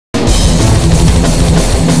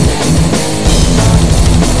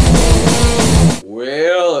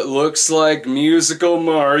looks like Musical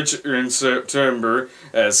March in September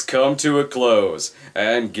has come to a close,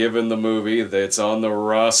 and given the movie that's on the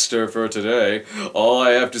roster for today, all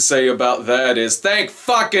I have to say about that is thank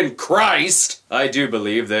fucking Christ! I do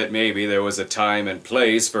believe that maybe there was a time and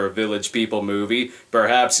place for a Village People movie,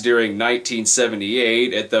 perhaps during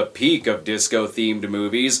 1978 at the peak of disco-themed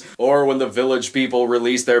movies, or when the Village People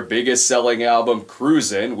released their biggest selling album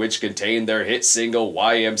Cruisin', which contained their hit single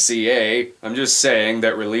YMCA. I'm just saying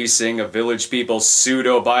that releasing a Village People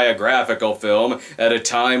pseudo-biographical film at a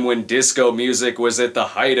time when disco music was at the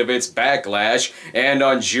height of its backlash, and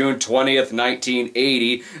on June 20th,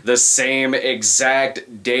 1980, the same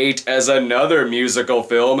exact date as another musical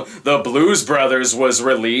film, The Blues Brothers, was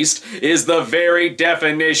released, is the very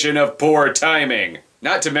definition of poor timing.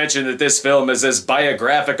 Not to mention that this film is as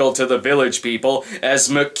biographical to the Village People as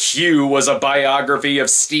McHugh was a biography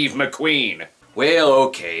of Steve McQueen. Well,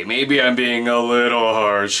 okay, maybe I'm being a little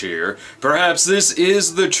harsh here. Perhaps this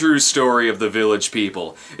is the true story of the Village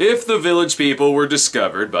People. If the Village People were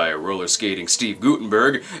discovered by a roller skating Steve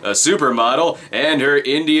Guttenberg, a supermodel, and her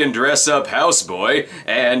Indian dress-up houseboy,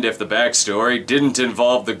 and if the backstory didn't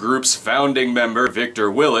involve the group's founding member Victor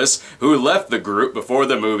Willis, who left the group before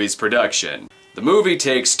the movie's production. The movie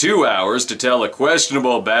takes 2 hours to tell a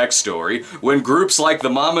questionable backstory when groups like the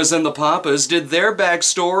Mamas and the Papas did their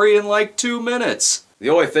backstory in like 2 minutes. The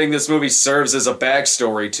only thing this movie serves as a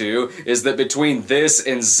backstory to is that between this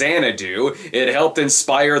and Xanadu, it helped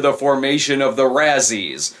inspire the formation of the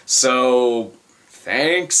Razzies. So,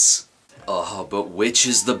 thanks? Oh, but which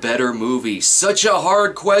is the better movie? Such a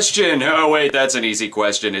hard question! Oh wait, that's an easy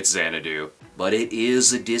question, it's Xanadu. But it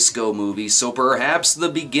is a disco movie, so perhaps the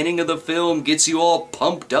beginning of the film gets you all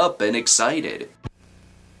pumped up and excited.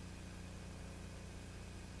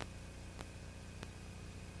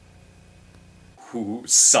 Ooh,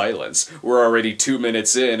 silence. We're already 2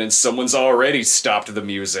 minutes in and someone's already stopped the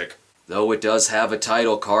music. Though it does have a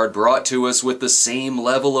title card brought to us with the same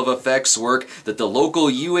level of effects work that the local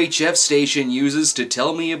UHF station uses to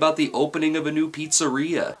tell me about the opening of a new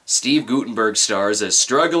pizzeria. Steve Guttenberg stars as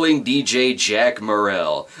struggling DJ Jack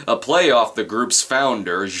Morel, a play off the group's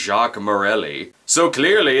founder, Jacques Morelli. So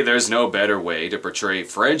clearly there's no better way to portray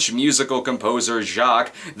French musical composer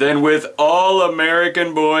Jacques than with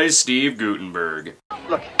all-American boy Steve Guttenberg.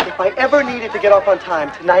 Look, if I ever needed to get off on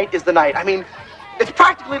time, tonight is the night. I mean, it's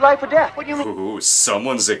practically life or death. What do you mean? Ooh,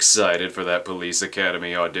 someone's excited for that Police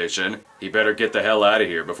Academy audition. He better get the hell out of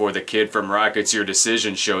here before the kid from Rockets Your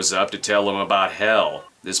Decision shows up to tell him about hell.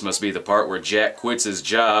 This must be the part where Jack quits his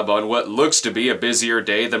job on what looks to be a busier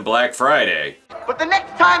day than Black Friday. But the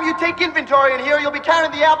next time you take inventory in here, you'll be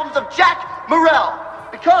carrying the albums of Jack Morel.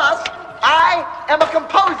 Because I am a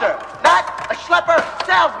composer, not a schlepper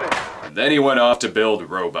salesman. And then he went off to build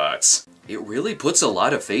robots. It really puts a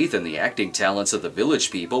lot of faith in the acting talents of the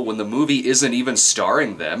Village People when the movie isn't even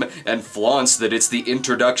starring them, and flaunts that it's the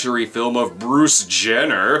introductory film of Bruce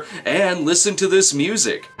Jenner. And listen to this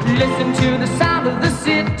music. Listen to the sound of the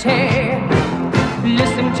city.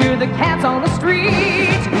 Listen to the cats on the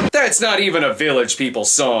street. That's not even a Village People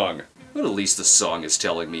song. But at least the song is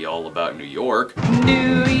telling me all about New York.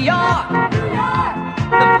 New York, New York,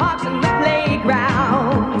 the parks and the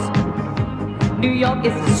playgrounds. New York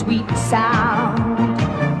is the sweet sound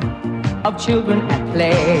of children at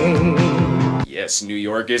play. Yes, New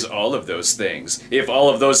York is all of those things. If all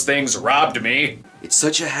of those things robbed me. It's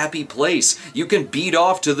such a happy place. You can beat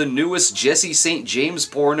off to the newest Jesse St. James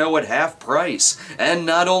porno at half price. And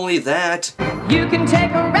not only that, you can take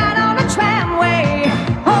a ride on a tramway.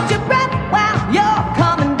 Hold your breath while you're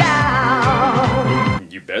coming down.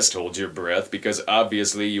 You best hold your breath because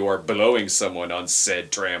obviously you are blowing someone on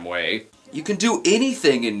said tramway. You can do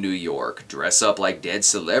anything in New York. Dress up like dead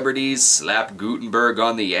celebrities, slap Guttenberg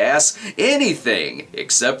on the ass, anything,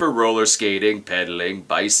 except for roller skating, pedaling,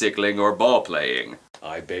 bicycling, or ball playing.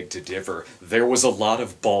 I beg to differ. There was a lot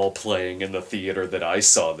of ball playing in the theater that I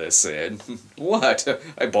saw this in. What?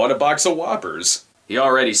 I bought a box of Whoppers. He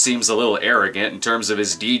already seems a little arrogant in terms of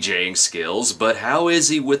his DJing skills, but how is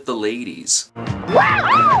he with the ladies?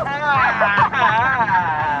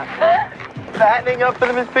 Fattening up for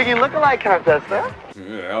the Miss Piggy look-alike contest, huh?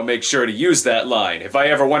 I'll make sure to use that line if I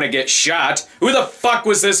ever want to get shot. Who the fuck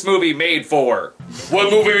was this movie made for?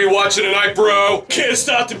 What movie are we watching tonight, bro? Can't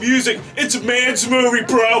stop the music. It's a man's movie,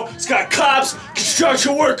 bro. It's got cops,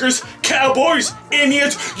 construction workers, cowboys,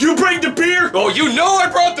 Indians. You bring the beer? Oh, you know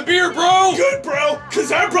I brought the beer, bro! Good, bro,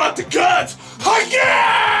 because I brought the guns.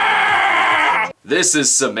 Hi-ya! This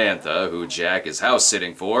is Samantha, who Jack is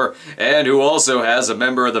house-sitting for, and who also has a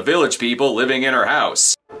member of the Village People living in her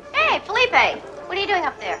house. Hey, Felipe, what are you doing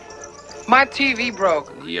up there? My TV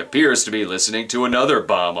broke. He appears to be listening to another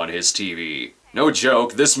bomb on his TV. No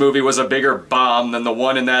joke, this movie was a bigger bomb than the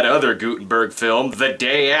one in that other Gutenberg film, The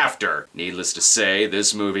Day After. Needless to say,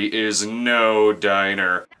 this movie is no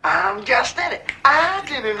diner. I'm just in it. I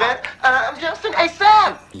didn't invent. I'm just in. Hey,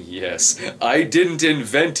 Sam! Yes, I didn't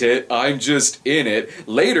invent it, I'm just in it,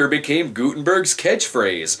 later became Gutenberg's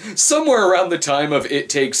catchphrase, somewhere around the time of It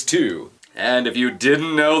Takes Two. And if you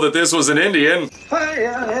didn't know that this was an Indian...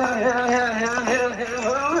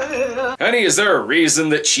 Honey, is there a reason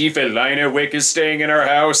that Chief Elina Wick is staying in our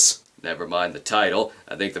house? Never mind the title.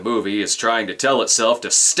 I think the movie is trying to tell itself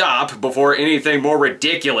to stop before anything more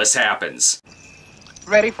ridiculous happens.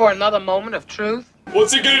 Ready for another moment of truth?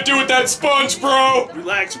 What's he gonna do with that sponge, bro?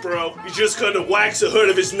 Relax, bro. He's just gonna wax the hood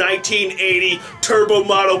of his 1980 turbo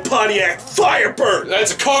model Pontiac Firebird.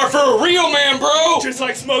 That's a car for a real man, bro! Just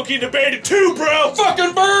like Smokey and the Bandit 2, bro.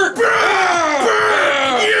 Fucking bird!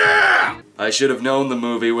 Yeah! I should have known the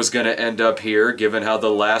movie was gonna end up here, given how the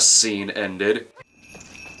last scene ended.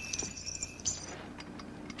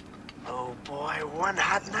 Oh boy, one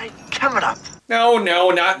hot night coming up. No,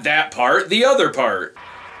 not that part. The other part.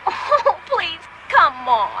 Oh, please, come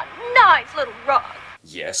on. Nice little rug.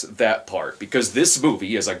 Yes, that part, because this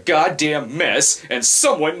movie is a goddamn mess, and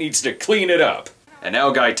someone needs to clean it up. And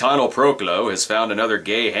now Gaetano Proclo has found another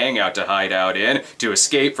gay hangout to hide out in to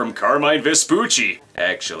escape from Carmine Vespucci.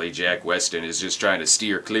 Actually, Jack Weston is just trying to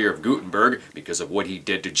steer clear of Gutenberg because of what he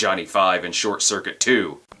did to Johnny Five in Short Circuit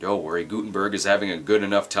 2. Don't worry, Gutenberg is having a good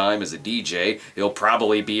enough time as a DJ. He'll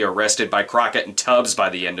probably be arrested by Crockett and Tubbs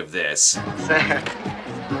by the end of this. Sam,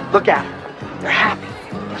 look at them. They're happy.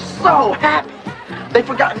 They're so happy. They've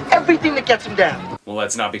forgotten everything that gets them down. Well,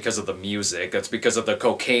 that's not because of the music. That's because of the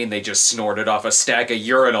cocaine they just snorted off a stack of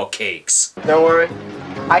urinal cakes. Don't worry.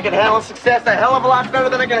 I can handle success a hell of a lot better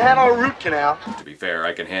than I can handle a root canal. To be fair,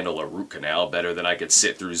 I can handle a root canal better than I could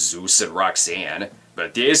sit through Zeus and Roxanne.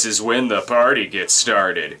 But this is when the party gets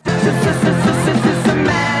started. Samantha,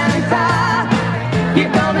 your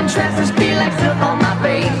golden tresses feel like silk on my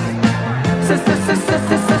face.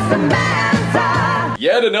 Samantha.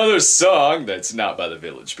 Yet another song that's not by the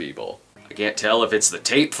Village People. I can't tell if it's the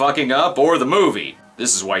tape fucking up or the movie.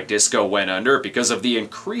 This is why disco went under, because of the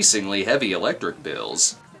increasingly heavy electric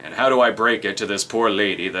bills. And how do I break it to this poor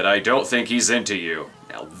lady that I don't think he's into you?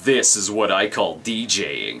 Now this is what I call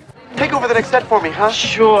DJing. Take over the next set for me, huh?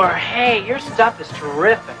 Sure. Hey, your stuff is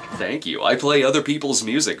terrific. Thank you. I play other people's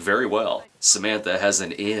music very well. Samantha has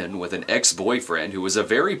an in with an ex-boyfriend who is a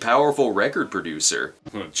very powerful record producer.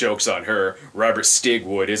 Joke's on her. Robert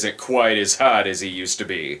Stigwood isn't quite as hot as he used to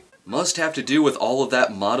be. Must have to do with all of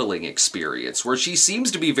that modeling experience, where she seems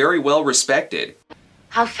to be very well respected.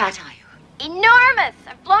 How fat are you? Enormous!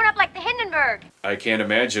 I've blown up like the Hindenburg. I can't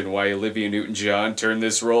imagine why Olivia Newton-John turned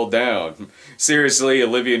this role down. Seriously,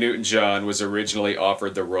 Olivia Newton-John was originally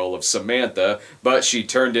offered the role of Samantha, but she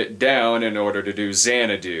turned it down in order to do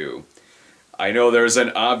Xanadu. I know there's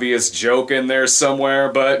an obvious joke in there somewhere,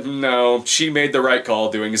 but no, she made the right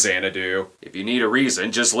call doing Xanadu. If you need a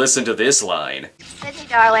reason, just listen to this line. Sydney,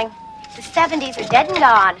 darling, the 70s are dead and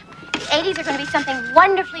gone. The 80s are going to be something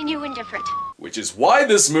wonderfully new and different. Which is why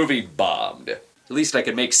this movie bombed. At least I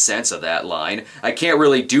can make sense of that line. I can't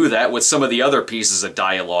really do that with some of the other pieces of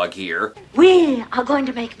dialogue here. We are going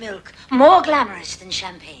to make milk more glamorous than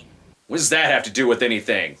champagne. What does that have to do with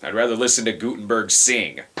anything? I'd rather listen to Gutenberg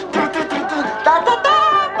sing.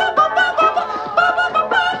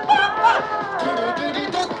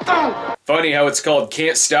 Funny how it's called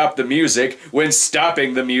Can't Stop the Music, when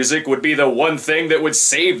stopping the music would be the one thing that would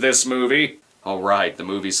save this movie. Alright, the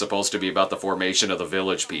movie's supposed to be about the formation of the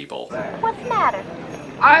Village People. What's the matter?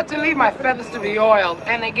 I had to leave my feathers to be oiled,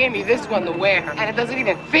 and they gave me this one to wear, and it doesn't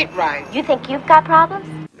even fit right. You think you've got problems?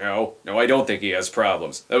 No, I don't think he has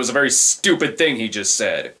problems. That was a very stupid thing he just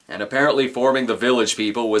said. And apparently forming the Village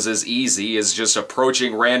People was as easy as just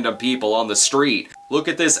approaching random people on the street. Look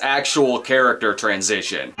at this actual character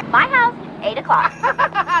transition. My house, 8 o'clock.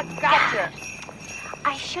 Gotcha.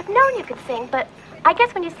 I should have known you could sing, but I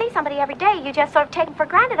guess when you see somebody every day, you just sort of take them for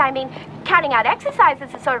granted. I mean, counting out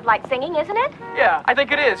exercises is sort of like singing, isn't it? Yeah, I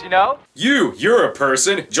think it is, you know? You're a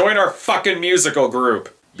person. Join our fucking musical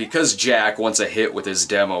group. Because Jack wants a hit with his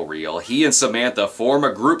demo reel, he and Samantha form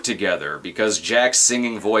a group together because Jack's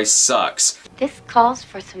singing voice sucks. This calls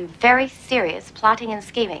for some very serious plotting and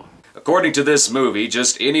scheming. According to this movie,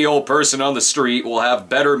 just any old person on the street will have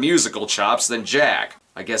better musical chops than Jack.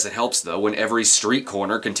 I guess it helps though when every street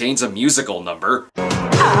corner contains a musical number.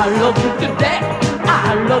 I love you to death.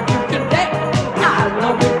 I love you to death. I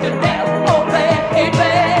love you to death. Oh, baby.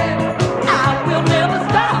 I will never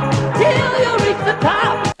stop till you reach the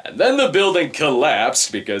top. And then the building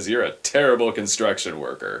collapsed because you're a terrible construction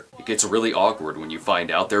worker. It gets really awkward when you find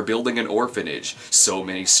out they're building an orphanage. So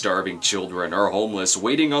many starving children are homeless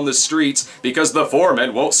waiting on the streets because the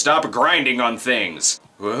foreman won't stop grinding on things.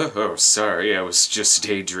 Oh, sorry, I was just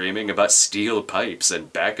daydreaming about steel pipes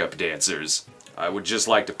and backup dancers. I would just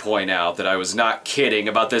like to point out that I was not kidding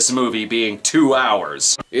about this movie being 2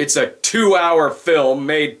 hours. It's a 2-hour film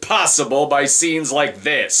made possible by scenes like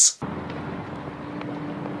this.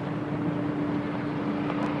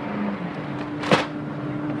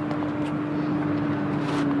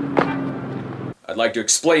 I'd like to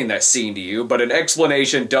explain that scene to you, but an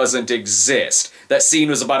explanation doesn't exist. That scene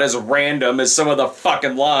was about as random as some of the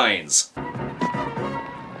fucking lines.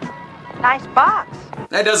 Nice box.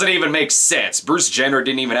 That doesn't even make sense. Bruce Jenner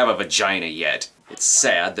didn't even have a vagina yet. It's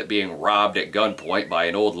sad that being robbed at gunpoint by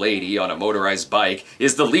an old lady on a motorized bike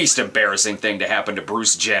is the least embarrassing thing to happen to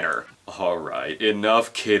Bruce Jenner. Alright,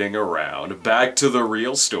 enough kidding around. Back to the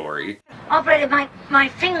real story. Operator, my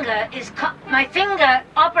finger is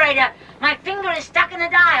operator, my finger is stuck in the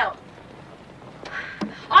dial.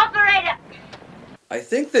 Operator! I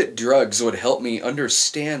think that drugs would help me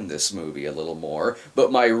understand this movie a little more,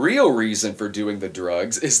 but my real reason for doing the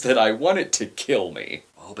drugs is that I want it to kill me.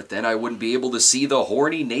 Oh, but then I wouldn't be able to see the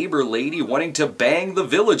horny neighbor lady wanting to bang the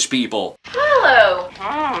village people. Hello.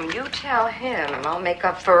 You tell him. I'll make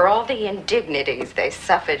up for all the indignities they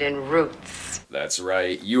suffered in Roots. That's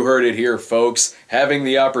right, you heard it here, folks. Having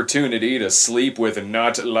the opportunity to sleep with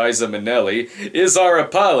not Liza Minnelli is our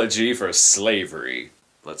apology for slavery.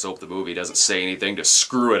 Let's hope the movie doesn't say anything to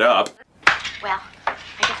screw it up. Well, I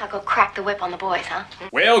guess I'll go crack the whip on the boys, huh?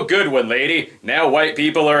 Well, good one, lady. Now white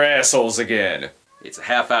people are assholes again. It's a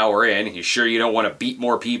half hour in. You sure you don't want to beat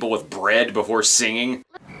more people with bread before singing?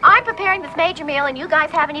 I'm preparing this major meal and you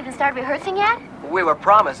guys haven't even started rehearsing yet? We were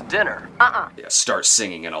promised dinner. Yeah, start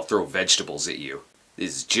singing and I'll throw vegetables at you.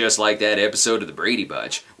 This is just like that episode of The Brady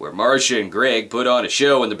Bunch, where Marcia and Greg put on a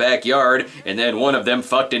show in the backyard and then one of them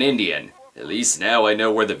fucked an Indian. At least now I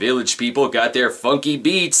know where the village people got their funky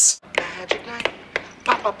beats.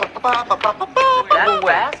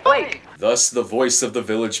 Thus the voice of the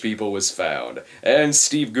village people was found, and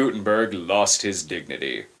Steve Guttenberg lost his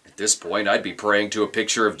dignity. At this point, I'd be praying to a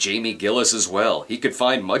picture of Jamie Gillis as well. He could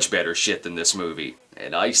find much better shit than this movie.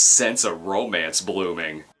 And I sense a romance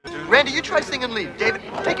blooming. Randy, you try singing lead. David,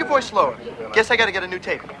 take your voice slower. Guess I gotta get a new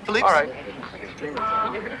tape. Philippe? All right.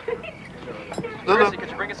 Lulu, could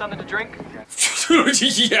you bring us something to drink?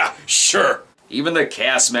 Yeah, sure. Even the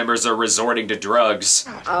cast members are resorting to drugs.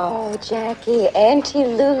 Oh, Jackie, Auntie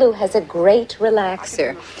Lulu has a great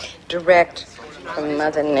relaxer. Direct from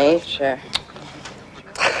Mother Nature.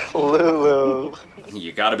 Lulu.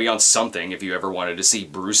 You gotta be on something if you ever wanted to see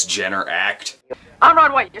Bruce Jenner act. I'm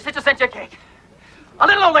Ron White. Your sister sent you a cake. A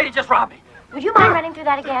little old lady just robbed me. Would you mind running through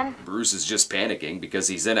that again? Bruce is just panicking because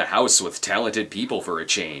he's in a house with talented people for a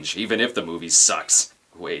change, even if the movie sucks.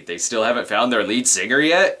 Wait, they still haven't found their lead singer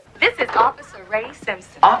yet? This is Officer Ray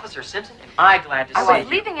Simpson. Officer Simpson? Am I glad to see you. I was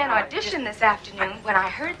leaving an audition this afternoon when I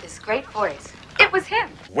heard this great voice. It was him.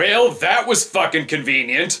 Well, that was fucking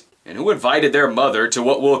convenient. And who invited their mother to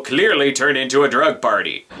what will clearly turn into a drug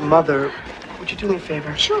party? Mother, would you do me a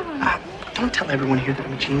favor? Sure. Don't tell everyone here that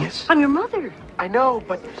I'm a genius. I'm your mother. I know,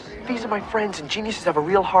 but these are my friends, and geniuses have a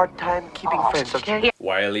real hard time keeping friends, okay?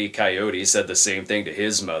 Wile E. Coyote said the same thing to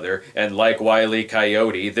his mother, and like Wile E.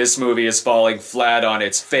 Coyote, this movie is falling flat on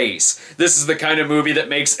its face. This is the kind of movie that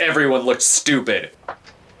makes everyone look stupid.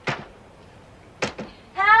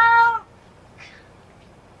 Help!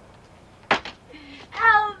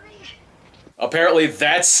 Help me! Apparently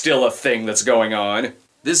that's still a thing that's going on.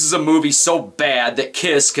 This is a movie so bad that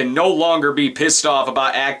Kiss can no longer be pissed off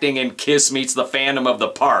about acting in Kiss Meets the Phantom of the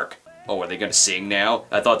Park. Oh, are they gonna sing now?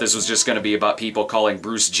 I thought this was just gonna be about people calling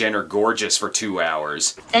Bruce Jenner gorgeous for 2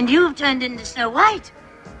 hours. And you've turned into Snow White.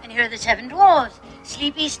 And here are the 7 dwarves.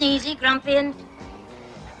 Sleepy, sneezy, grumpy, and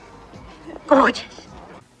gorgeous.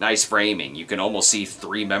 Nice framing. You can almost see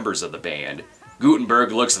 3 members of the band.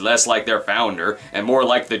 Guttenberg looks less like their founder, and more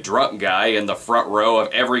like the drunk guy in the front row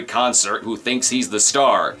of every concert who thinks he's the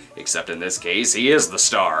star. Except in this case, he is the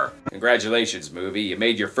star. Congratulations, movie. You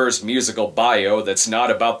made your first musical bio that's not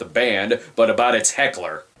about the band, but about its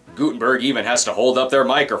heckler. Guttenberg even has to hold up their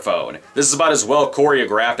microphone. This is about as well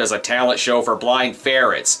choreographed as a talent show for blind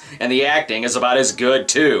ferrets, and the acting is about as good,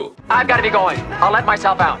 too. I've got to be going. I'll let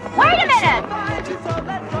myself out. Wait a minute!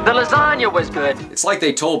 The lasagna was good. It's like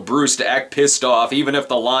they told Bruce to act pissed off even if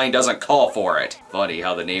the line doesn't call for it. Funny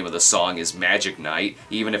how the name of the song is Magic Night,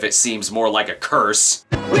 even if it seems more like a curse.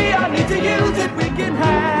 We all need to use it, we can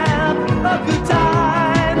have a good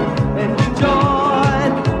time and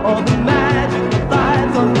enjoy all the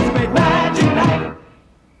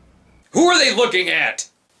looking at?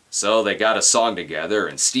 So they got a song together,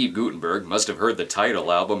 and Steve Guttenberg must have heard the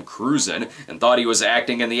title album, Cruisin', and thought he was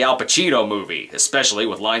acting in the Al Pacino movie, especially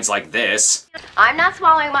with lines like this. I'm not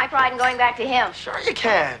swallowing my pride and going back to him. Sure you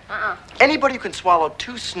can. Anybody who can swallow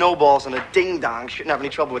 2 snowballs and a ding-dong shouldn't have any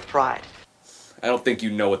trouble with pride. I don't think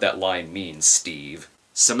you know what that line means, Steve.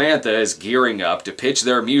 Samantha is gearing up to pitch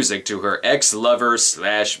their music to her ex-lover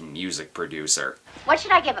 / music producer. What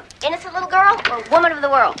should I give him? Innocent little girl or woman of the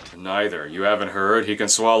world? Neither. You haven't heard? He can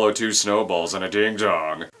swallow 2 snowballs and a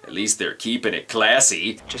ding-dong. At least they're keeping it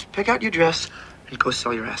classy. Just pick out your dress and go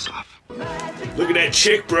sell your ass off. Look at that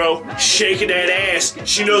chick, bro. Shaking that ass.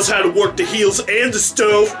 She knows how to work the heels and the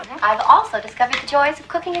stove. I've also discovered the joys of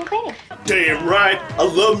cooking and cleaning. Damn right. I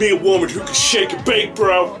love me a woman who can shake and bake,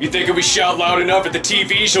 bro. You think if we shout loud enough at the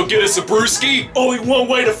TV, she'll get us a brewski? Only one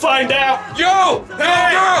way to find out. Yo!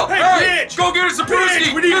 Hey, girl! Hey, bitch! Go get us a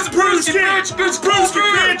brewski! Bitch, we need a brewski, bitch! Get us a brewski,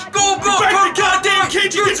 bitch! Go, back to goddamn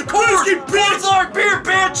kitchen, get some brewski, bitch! Our beer,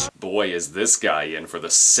 bitch! Boy, is this guy in for the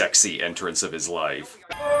sexy entrance of his life.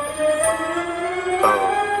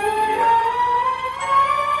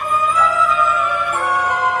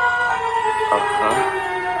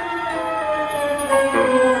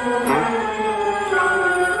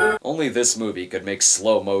 Only this movie could make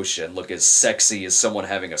slow motion look as sexy as someone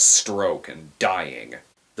having a stroke and dying.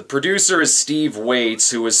 The producer is Steve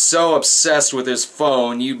Waits, who is so obsessed with his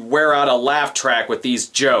phone you'd wear out a laugh track with these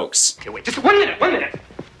jokes. Okay, wait, just 1 minute, 1 minute.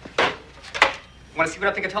 Want to see what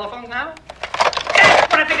I think of telephones now?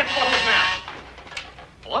 That's what I think of telephones now.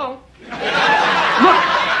 Hello? Look,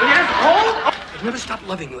 will you answer the phone? I've never stopped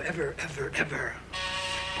loving you, ever, ever, ever.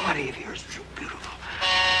 Body of yours is so beautiful.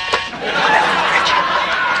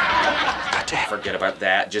 Forget about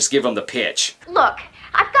that. Just give him the pitch. Look,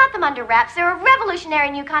 I've got them under wraps. They're a revolutionary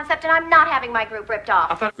new concept, and I'm not having my group ripped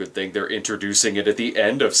off. Good thing they're introducing it at the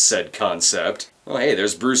end of said concept. Oh, hey,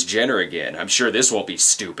 there's Bruce Jenner again. I'm sure this won't be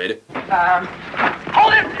stupid.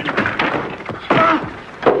 Hold it!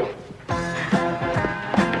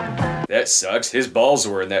 That sucks. His balls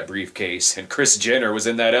were in that briefcase, and Kris Jenner was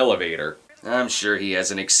in that elevator. I'm sure he has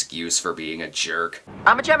an excuse for being a jerk.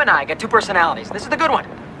 I'm a Gemini. I got 2 personalities. This is the good one.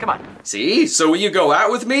 Come on. See? So will you go out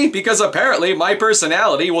with me? Because apparently my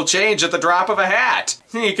personality will change at the drop of a hat.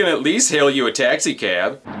 He can at least hail you a taxi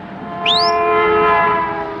cab.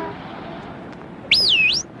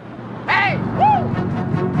 Hey!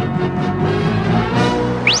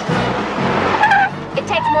 It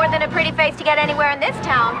takes more than a pretty face to get anywhere in this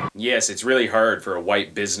town. Yes, it's really hard for a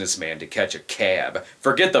white businessman to catch a cab.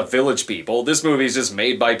 Forget the Village People. This movie's just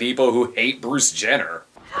made by people who hate Bruce Jenner.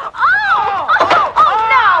 Oh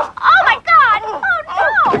no! Oh my God! Oh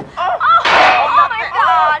no! Oh my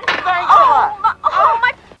God! Thanks a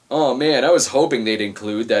lot. Oh man, I was hoping they'd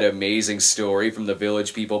include that amazing story from the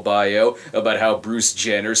Village People bio about how Bruce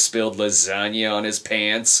Jenner spilled lasagna on his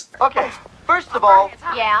pants. Okay, first of all,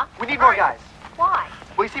 Yeah? we need more guys. Why?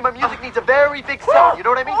 Well, you see, my music needs a very big sound, you know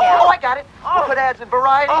what I mean? Yeah. Oh, I got it. We'll put ads in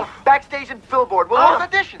Variety, Backstage, and Billboard. We'll hold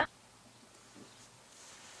auditions.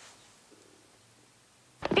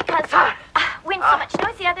 Because we had so much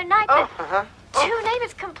noise the other night that 2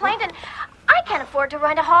 neighbors complained, and I can't afford to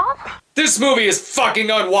rent a hall. This movie is fucking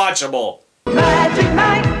unwatchable! Magic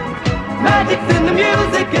night, magic's in the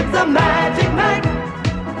music, it's a magic night.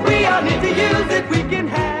 We all need to use it, we can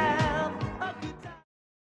have a good time.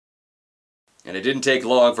 And it didn't take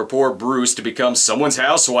long for poor Bruce to become someone's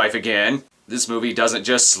housewife again. This movie doesn't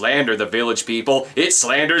just slander the Village People, it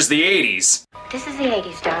slanders the 80s. This is the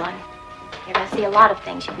 80s, darling. You're gonna see a lot of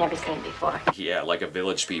things you've never seen before. Yeah, like a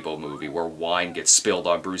Village People movie where wine gets spilled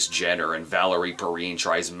on Bruce Jenner and Valerie Perrine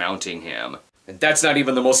tries mounting him. And that's not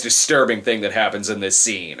even the most disturbing thing that happens in this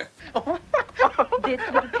scene. This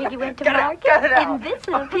little piggy went to Get it out, market, get it out. and this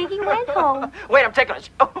little piggy went home. Wait, I'm taking a... This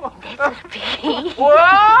little piggy.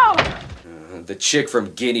 Whoa! The chick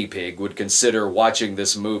from Guinea Pig would consider watching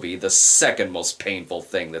this movie the second most painful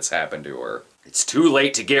thing that's happened to her. It's too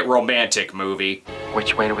late to get romantic, movie.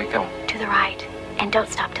 Which way do we go? To the right, and don't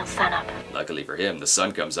stop till sunup. Luckily for him, the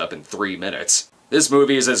sun comes up in 3 minutes. This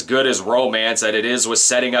movie is as good as romance as it is with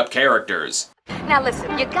setting up characters. Now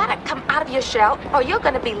listen, you gotta come out of your shell, or you're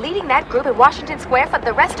gonna be leading that group in Washington Square for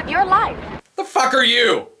the rest of your life. The fuck are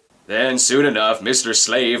you? Then, soon enough, Mr.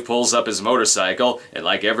 Slave pulls up his motorcycle, and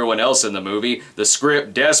like everyone else in the movie, the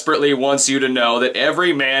script desperately wants you to know that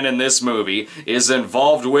every man in this movie is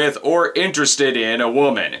involved with or interested in a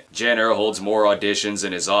woman. Jenner holds more auditions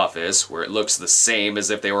in his office, where it looks the same as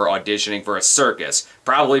if they were auditioning for a circus,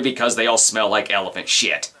 probably because they all smell like elephant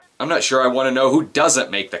shit. I'm not sure I want to know who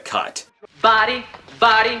doesn't make the cut. Body,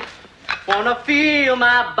 body, wanna feel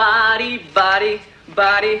my body, body,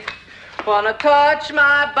 body. Wanna touch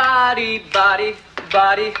my body, body,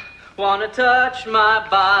 body. Wanna touch my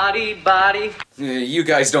body, body. You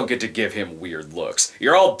guys don't get to give him weird looks.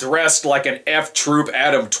 You're all dressed like an F-Troop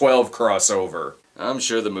Adam 12 crossover. I'm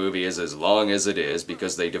sure the movie is as long as it is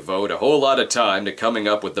because they devote a whole lot of time to coming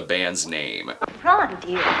up with the band's name. Ron,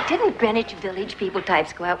 dear, didn't Greenwich Village people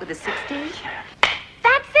types go out with the 60s?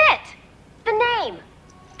 That's it! The name.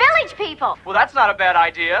 Village People. Well, that's not a bad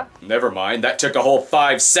idea. Never mind, that took a whole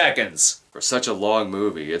 5 seconds. For such a long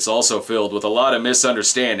movie, it's also filled with a lot of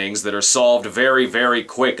misunderstandings that are solved very, very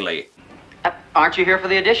quickly. Aren't you here for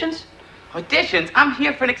the additions? Auditions? I'm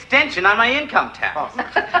here for an extension on my income tax.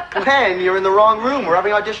 Pen, you're in the wrong room. We're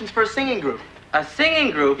having auditions for a singing group. A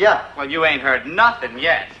singing group? Yeah. Well, you ain't heard nothing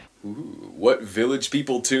yet. Ooh, what Village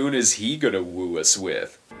People tune is he gonna woo us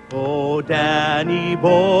with? Oh, Danny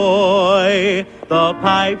boy, the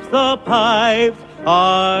pipes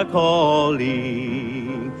are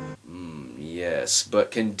calling. Yes,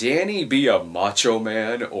 but can Danny be a macho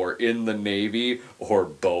man, or in the Navy, or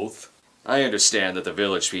both? I understand that the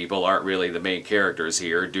Village People aren't really the main characters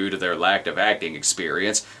here due to their lack of acting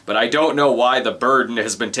experience, but I don't know why the burden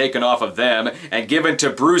has been taken off of them and given to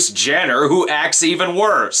Bruce Jenner, who acts even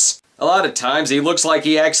worse. A lot of times he looks like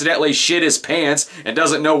he accidentally shit his pants and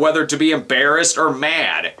doesn't know whether to be embarrassed or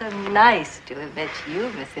mad. So nice to have met you,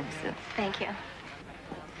 Miss Simpson. Thank you.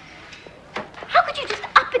 How could you just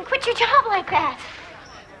up and quit your job like that?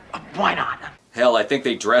 Why not? Hell, I think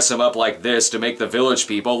they dress him up like this to make the Village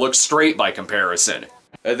People look straight by comparison.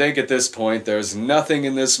 I think at this point there's nothing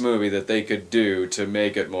in this movie that they could do to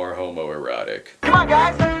make it more homoerotic. Come on,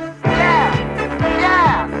 guys. Yeah.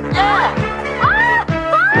 Yeah. Yeah.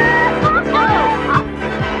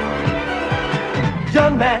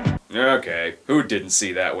 Young man. Okay, who didn't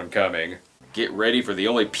see that one coming? Get ready for the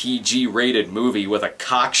only PG-rated movie with a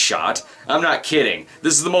cock shot. I'm not kidding.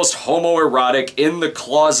 This is the most homoerotic,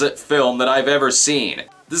 in-the-closet film that I've ever seen.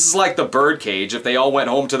 This is like The Birdcage if they all went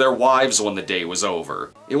home to their wives when the day was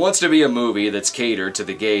over. It wants to be a movie that's catered to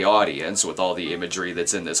the gay audience with all the imagery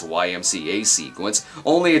that's in this YMCA sequence,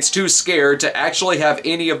 only it's too scared to actually have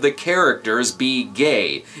any of the characters be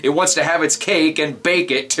gay. It wants to have its cake and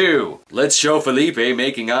bake it too. Let's show Felipe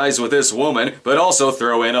making eyes with this woman, but also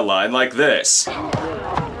throw in a line like this.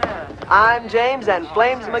 I'm James and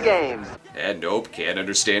flames my games. And nope, can't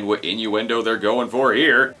understand what innuendo they're going for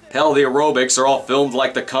here. Hell, the aerobics are all filmed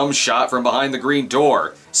like the cum shot from behind the green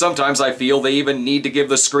door. Sometimes I feel they even need to give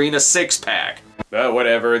the screen a six-pack. But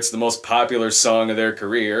whatever, it's the most popular song of their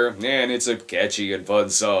career, and it's a catchy and fun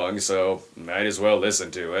song, so might as well listen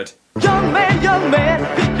to it. Young man,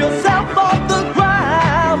 pick yourself off the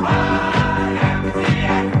ground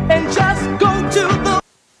and just go to the...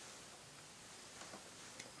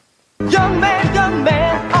 Young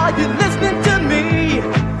man, are you listening to me?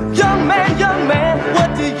 Young man,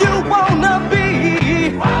 what do you wanna be?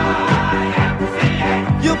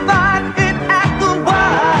 You find it at the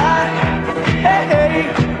Y. Hey,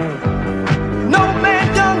 no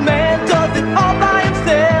man, young man, does it all by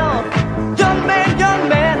himself. Young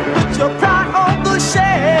man, put your pride on the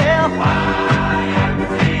shelf.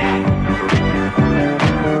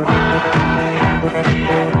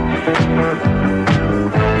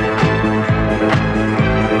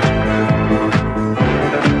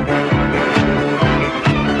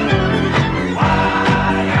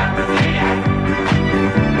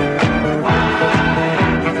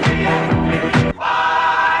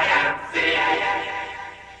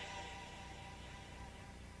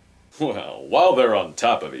 Well, while they're on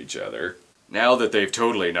top of each other, now that they've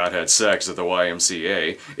totally not had sex at the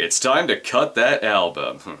YMCA, it's time to cut that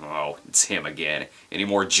album. Oh, it's him again. Any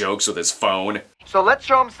more jokes with his phone? So let's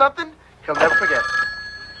show him something he'll never forget.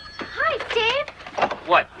 Hi, Steve.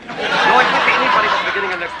 What? No one can to anybody at the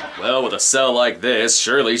beginning of next... Well, with a cell like this,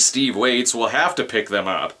 surely Steve Waits will have to pick them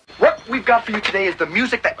up. What we've got for you today is the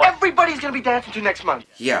music that everybody's gonna be dancing to next month.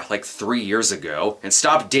 Yeah, like 3 years ago. And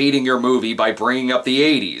stop dating your movie by bringing up the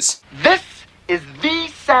 80s. This is the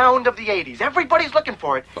sound of the 80s. Everybody's looking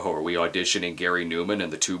for it. Oh, are we auditioning Gary Newman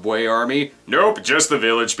and the Two Boy Army? Nope, just the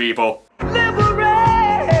Village People. Liberation.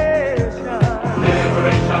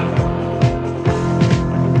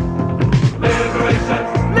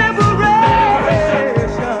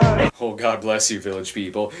 Oh, God bless you, Village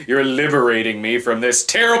People. You're liberating me from this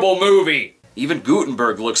terrible movie! Even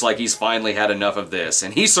Gutenberg looks like he's finally had enough of this,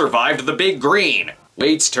 and he survived the Big Green!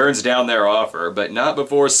 Waits turns down their offer, but not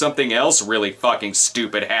before something else really fucking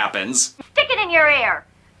stupid happens. Stick it in your ear.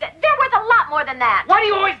 They're worth a lot more than that. Why do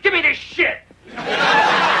you always give me this shit?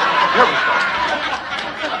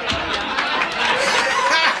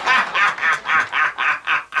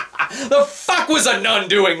 The fuck was a nun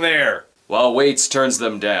doing there? While Waits turns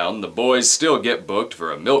them down, the boys still get booked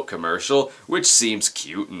for a milk commercial, which seems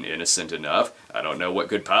cute and innocent enough. I don't know what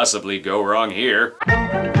could possibly go wrong here. Do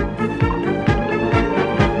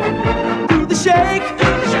the shake, do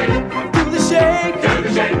the shake, do the shake, do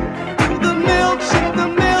the shake, do the milkshake, the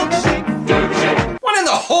milkshake, do the shake. What in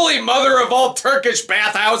the holy mother of all Turkish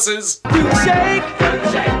bathhouses? Do the shake, do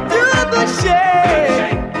the shake, do the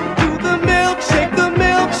shake, do the milkshake, the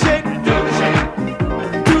milkshake, do the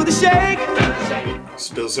shake, do the shake.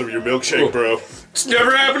 Spill some of your milkshake, bro. It's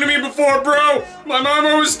never happened to me before, bro! My mom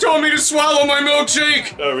always told me to swallow my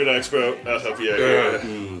milkshake! Oh, relax, bro. I'll help you out here.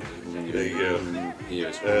 There you go.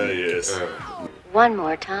 Yes. Yes. One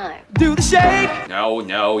more time. Do the shake!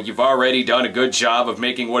 No, you've already done a good job of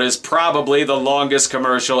making what is probably the longest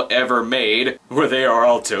commercial ever made, where they are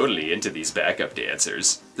all totally into these backup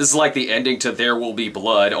dancers. This is like the ending to There Will Be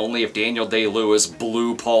Blood, only if Daniel Day-Lewis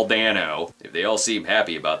blew Paul Dano. If they all seem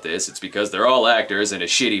happy about this, it's because they're all actors in a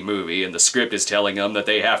shitty movie and the script is telling them that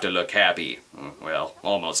they have to look happy. Well,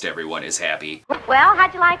 almost everyone is happy. Well,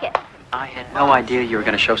 how'd you like it? I had no idea you were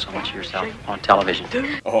going to show so much of yourself on television.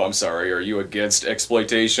 Oh, I'm sorry, are you against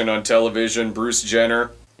exploitation on television, Bruce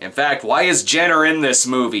Jenner? In fact, why is Jenner in this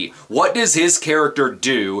movie? What does his character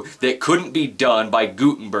do that couldn't be done by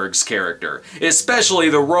Gutenberg's character? Especially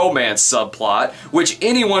the romance subplot, which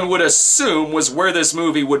anyone would assume was where this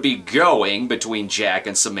movie would be going between Jack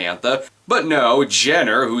and Samantha. But no,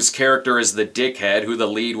 Jenner, whose character is the dickhead who the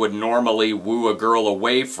lead would normally woo a girl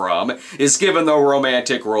away from, is given the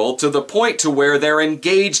romantic role to the point to where they're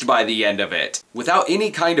engaged by the end of it. Without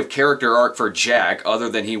any kind of character arc for Jack, other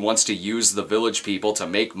than he wants to use the village people to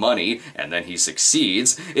make money, and then he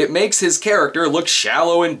succeeds, it makes his character look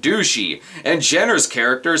shallow and douchey, and Jenner's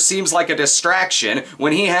character seems like a distraction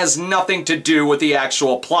when he has nothing to do with the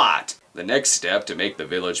actual plot. The next step to make the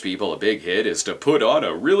Village People a big hit is to put on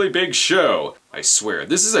a really big show. I swear,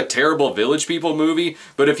 this is a terrible Village People movie,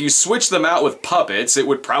 but if you switch them out with puppets, it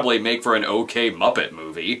would probably make for an okay Muppet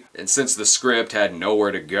movie. And since the script had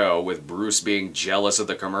nowhere to go, with Bruce being jealous of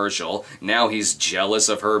the commercial, now he's jealous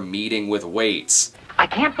of her meeting with Waits. I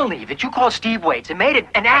can't believe that you called Steve Waits and made it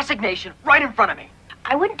an assignation right in front of me.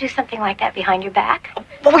 I wouldn't do something like that behind your back.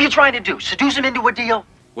 What were you trying to do? Seduce him into a deal?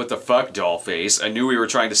 What the fuck, Dollface? I knew we were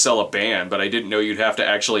trying to sell a band, but I didn't know you'd have to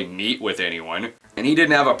actually meet with anyone. And he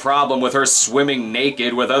didn't have a problem with her swimming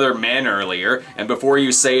naked with other men earlier, and before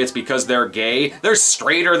you say it's because they're gay, they're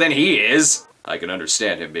straighter than he is! I can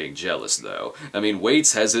understand him being jealous, though. I mean,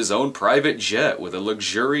 Waits has his own private jet with a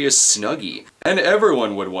luxurious Snuggie, and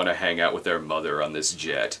everyone would want to hang out with their mother on this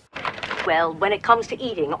jet. Well, when it comes to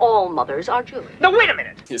eating, all mothers are Jewish. No, wait a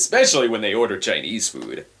minute! Especially when they order Chinese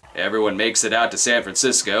food. Everyone makes it out to San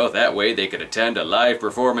Francisco, that way they could attend a live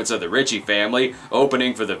performance of the Ritchie Family,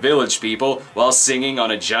 opening for the Village People, while singing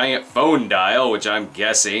on a giant phone dial, which I'm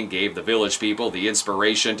guessing gave the Village People the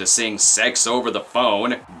inspiration to sing Sex Over the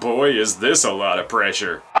Phone. Boy, is this a lot of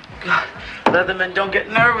pressure. God, Leatherman don't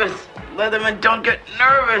get nervous. Leatherman don't get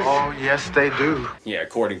nervous. Oh, yes, they do. Yeah,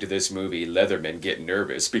 according to this movie, Leathermen get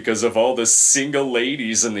nervous because of all the single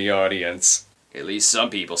ladies in the audience. At least some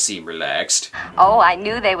people seem relaxed. Oh, I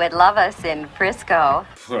knew they would love us in Frisco.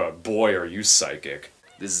 Oh, boy, are you psychic.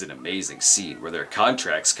 This is an amazing scene where their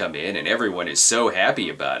contracts come in and everyone is so happy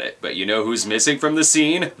about it. But you know who's missing from the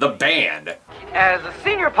scene? The band. As a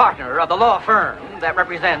senior partner of the law firm that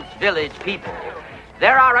represents Village People,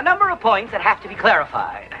 there are a number of points that have to be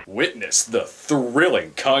clarified. Witness the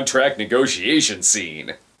thrilling contract negotiation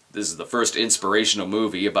scene. This is the first inspirational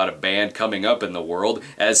movie about a band coming up in the world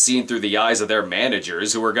as seen through the eyes of their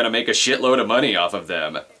managers who are going to make a shitload of money off of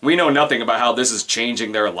them. We know nothing about how this is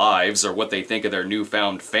changing their lives or what they think of their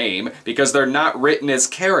newfound fame because they're not written as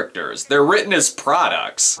characters, they're written as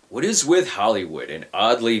products. What is with Hollywood an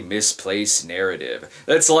oddly misplaced narrative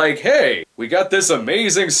that's like, hey, we got this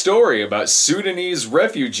amazing story about Sudanese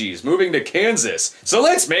refugees moving to Kansas, so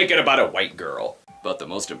let's make it about a white girl. But the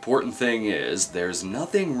most important thing is, there's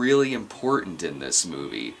nothing really important in this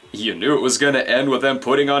movie. You knew it was gonna end with them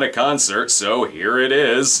putting on a concert, so here it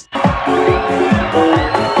is.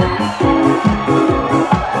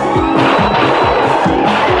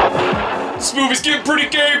 This movie's getting pretty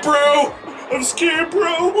gay, bro! I'm scared,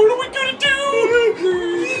 bro. What are we gonna do?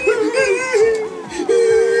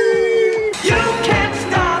 You can't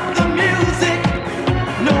stop the music.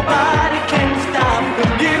 Nobody can stop the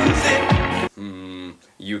music.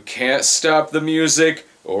 You can't stop the music,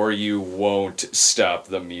 or you won't stop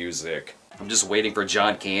the music. I'm just waiting for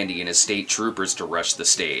John Candy and his state troopers to rush the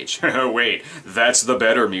stage. Wait, that's the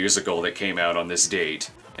better musical that came out on this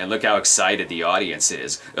date. And look how excited the audience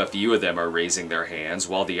is. A few of them are raising their hands,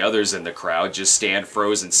 while the others in the crowd just stand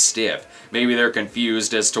frozen stiff. Maybe they're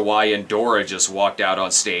confused as to why Endora just walked out on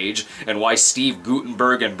stage, and why Steve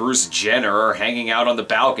Guttenberg and Bruce Jenner are hanging out on the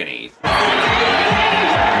balcony.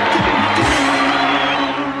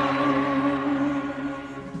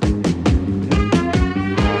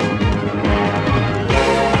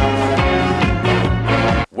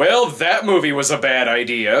 Well, that movie was a bad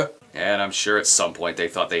idea. And I'm sure at some point they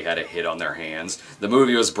thought they had a hit on their hands. The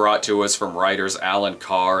movie was brought to us from writers Alan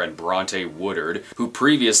Carr and Bronte Woodard, who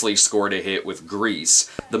previously scored a hit with Grease.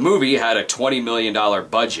 The movie had a $20 million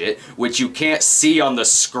budget, which you can't see on the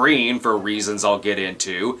screen for reasons I'll get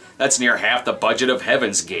into. That's near half the budget of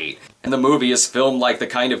Heaven's Gate. And the movie is filmed like the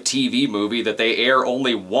kind of TV movie that they air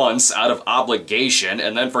only once out of obligation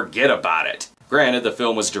and then forget about it. Granted, the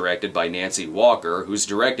film was directed by Nancy Walker, whose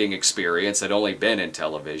directing experience had only been in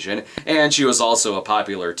television, and she was also a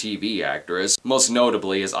popular TV actress, most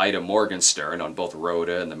notably as Ida Morgenstern on both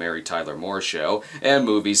Rhoda and The Mary Tyler Moore Show, and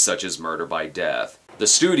movies such as Murder by Death. The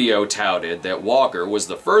studio touted that Walker was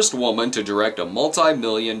the first woman to direct a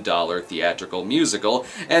multi-million-dollar theatrical musical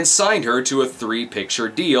and signed her to a 3-picture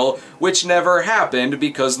deal, which never happened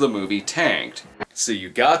because the movie tanked. So you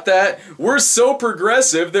got that? We're so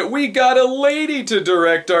progressive that we got a lady to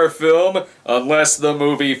direct our film, unless the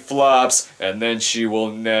movie flops, and then she will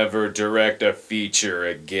never direct a feature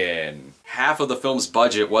again. Half of the film's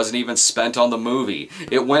budget wasn't even spent on the movie.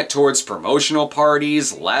 It went towards promotional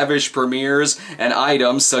parties, lavish premieres, and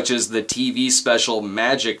items such as the TV special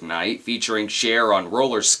Magic Night featuring Cher on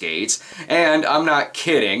roller skates, and, I'm not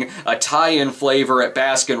kidding, a tie-in flavor at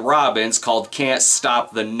Baskin-Robbins called Can't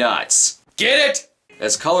Stop the Nuts. Get it?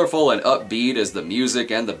 As colorful and upbeat as the music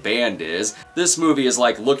and the band is, this movie is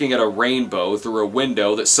like looking at a rainbow through a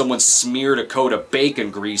window that someone smeared a coat of bacon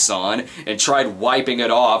grease on and tried wiping it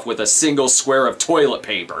off with a single square of toilet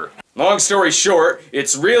paper. Long story short,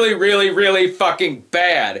 it's really fucking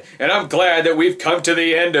bad, and I'm glad that we've come to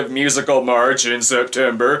the end of Musical March in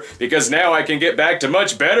September, because now I can get back to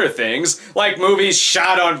much better things, like movies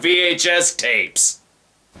shot on VHS tapes.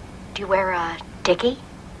 Do you wear a dickie?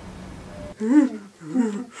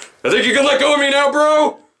 I think you can let go of me now,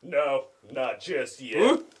 bro! No, not just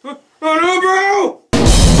yet. Oh no, bro!